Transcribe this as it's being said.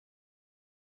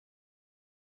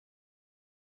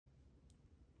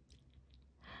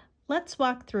Let's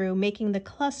walk through making the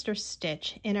cluster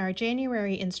stitch in our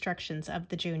January instructions of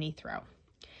the Juni throw.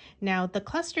 Now the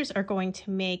clusters are going to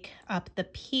make up the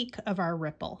peak of our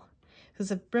ripple, because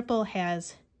the ripple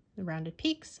has the rounded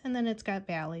peaks and then it's got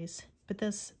valleys, but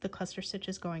the cluster stitch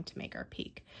is going to make our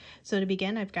peak. So to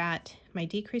begin, I've got my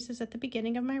decreases at the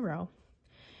beginning of my row.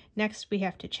 Next we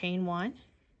have to chain one,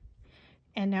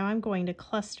 and now I'm going to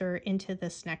cluster into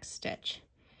this next stitch.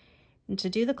 And to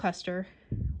do the cluster,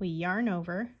 we yarn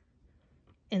over,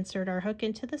 insert our hook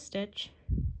into the stitch,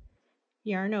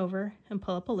 yarn over and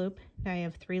pull up a loop. Now I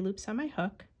have 3 loops on my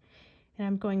hook, and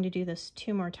I'm going to do this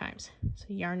 2 more times. So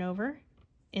yarn over,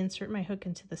 insert my hook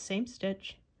into the same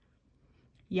stitch,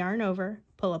 yarn over,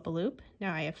 pull up a loop.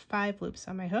 Now I have 5 loops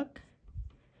on my hook,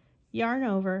 yarn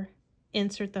over,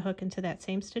 insert the hook into that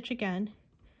same stitch again,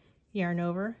 yarn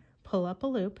over, pull up a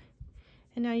loop,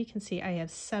 and now you can see I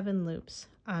have 7 loops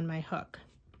on my hook.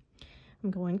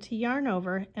 I'm going to yarn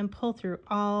over and pull through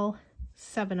all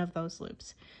 7 of those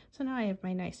loops. So now I have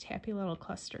my nice happy little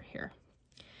cluster here.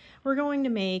 We're going to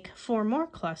make 4 more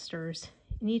clusters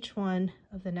in each one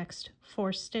of the next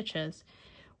 4 stitches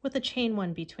with a chain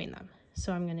 1 between them.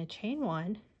 So I'm going to chain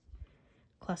 1,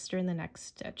 cluster in the next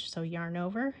stitch. So yarn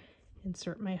over,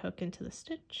 insert my hook into the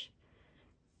stitch,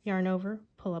 yarn over,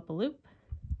 pull up a loop,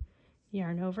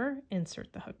 yarn over,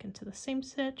 insert the hook into the same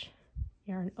stitch,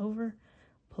 yarn over,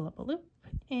 pull up a loop,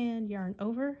 and yarn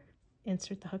over,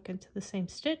 insert the hook into the same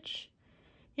stitch,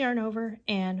 yarn over,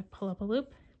 and pull up a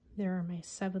loop. There are my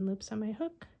 7 loops on my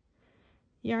hook,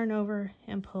 yarn over,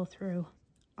 and pull through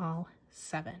all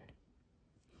 7.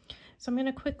 So I'm going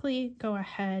to quickly go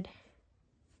ahead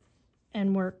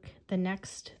and work the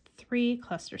next 3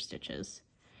 cluster stitches.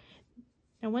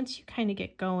 Now once you kind of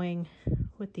get going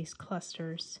with these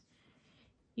clusters,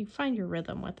 you find your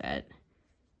rhythm with it.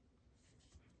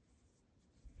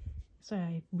 So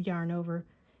I yarn over,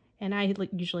 and I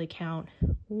usually count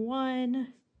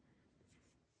 1,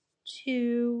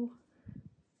 2,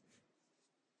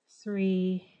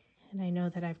 3, and I know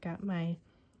that I've got my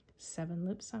 7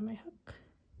 loops on my hook,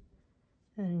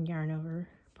 and yarn over,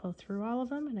 pull through all of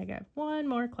them, and I got 1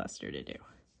 more cluster to do.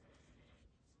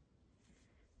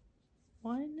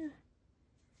 1,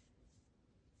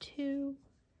 2,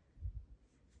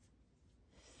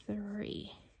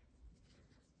 3.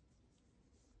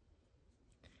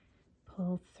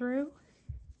 Pull through.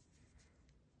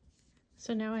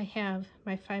 So now I have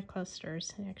my 5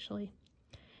 clusters, and actually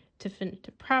to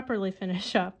properly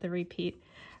finish off the repeat,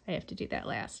 I have to do that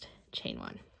last chain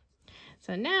 1.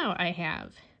 So now I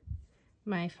have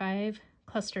my 5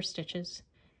 cluster stitches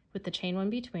with the chain 1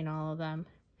 between all of them.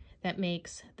 That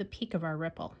makes the peak of our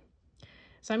ripple.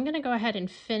 So I'm going to go ahead and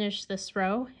finish this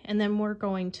row, and then we're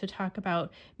going to talk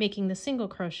about making the single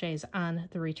crochets on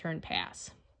the return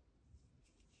pass.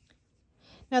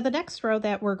 Now the next row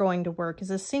that we're going to work is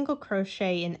a single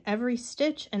crochet in every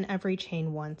stitch and every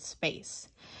chain 1 space.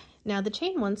 Now the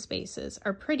chain 1 spaces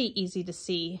are pretty easy to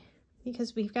see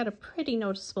because we've got a pretty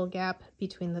noticeable gap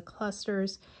between the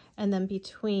clusters and then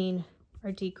between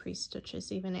our decreased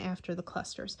stitches even after the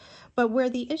clusters. But where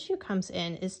the issue comes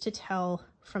in is to tell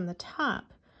from the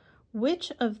top which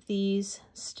of these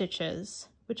stitches,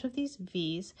 which of these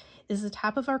V's is the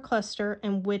top of our cluster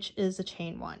and which is a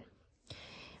chain 1.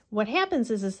 What happens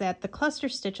is that the cluster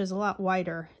stitch is a lot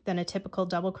wider than a typical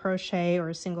double crochet or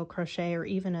a single crochet or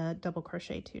even a double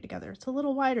crochet 2 together. It's a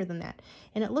little wider than that,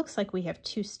 and it looks like we have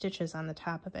 2 stitches on the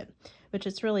top of it, which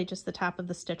is really just the top of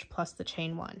the stitch plus the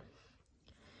chain 1.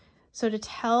 So to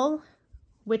tell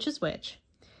which is which,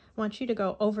 I want you to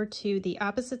go over to the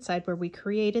opposite side where we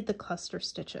created the cluster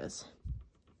stitches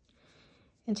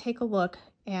and take a look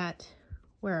at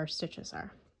where our stitches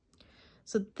are.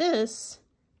 So this,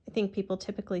 I think people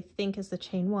typically think is the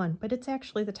chain 1, but it's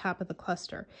actually the top of the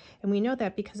cluster. And we know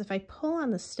that because if I pull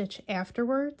on the stitch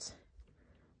afterwards,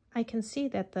 I can see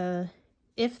that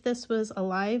if this was a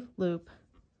live loop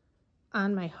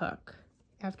on my hook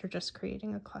after just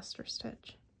creating a cluster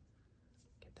stitch,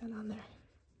 get that on there,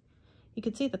 you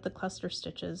can see that the cluster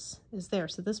stitch is there.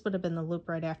 So this would have been the loop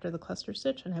right after the cluster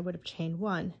stitch, and I would have chained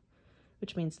 1,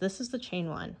 which means this is the chain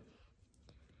 1.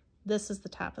 This is the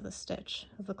top of the stitch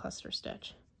of the cluster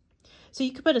stitch. So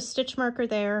you could put a stitch marker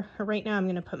there, or right now I'm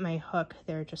going to put my hook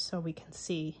there just so we can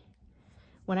see.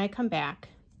 When I come back,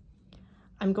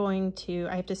 I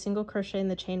have to single crochet in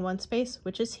the chain 1 space,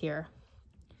 which is here.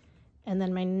 And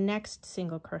then my next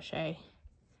single crochet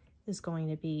is going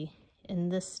to be in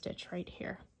this stitch right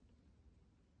here.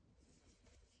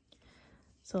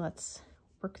 So let's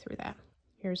work through that.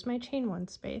 Here's my chain 1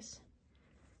 space,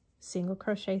 single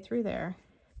crochet through there.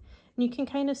 And you can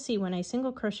kind of see when I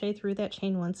single crochet through that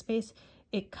chain 1 space,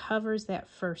 it covers that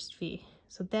first V.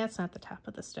 So that's not the top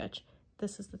of the stitch.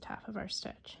 This is the top of our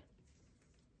stitch.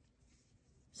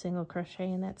 Single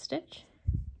crochet in that stitch,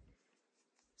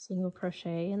 single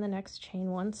crochet in the next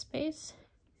chain 1 space,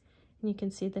 and you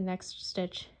can see the next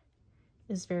stitch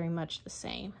is very much the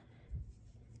same.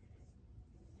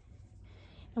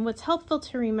 And what's helpful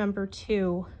to remember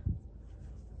too,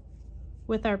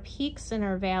 with our peaks and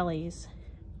our valleys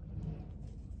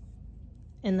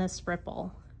in this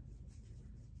ripple,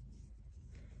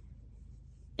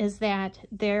 is that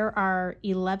there are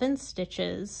 11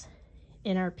 stitches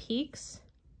in our peaks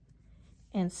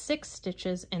and 6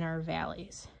 stitches in our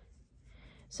valleys.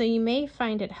 So you may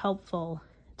find it helpful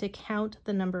to count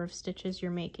the number of stitches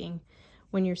you're making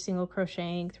when you're single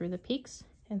crocheting through the peaks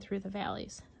and through the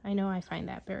valleys. I know I find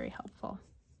that very helpful.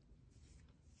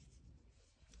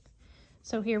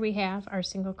 So here we have our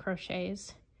single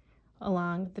crochets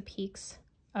along the peaks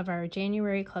of our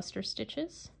January cluster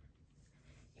stitches.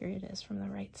 Here it is from the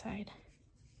right side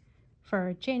for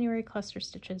our January cluster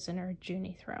stitches in our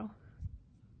Juni throw.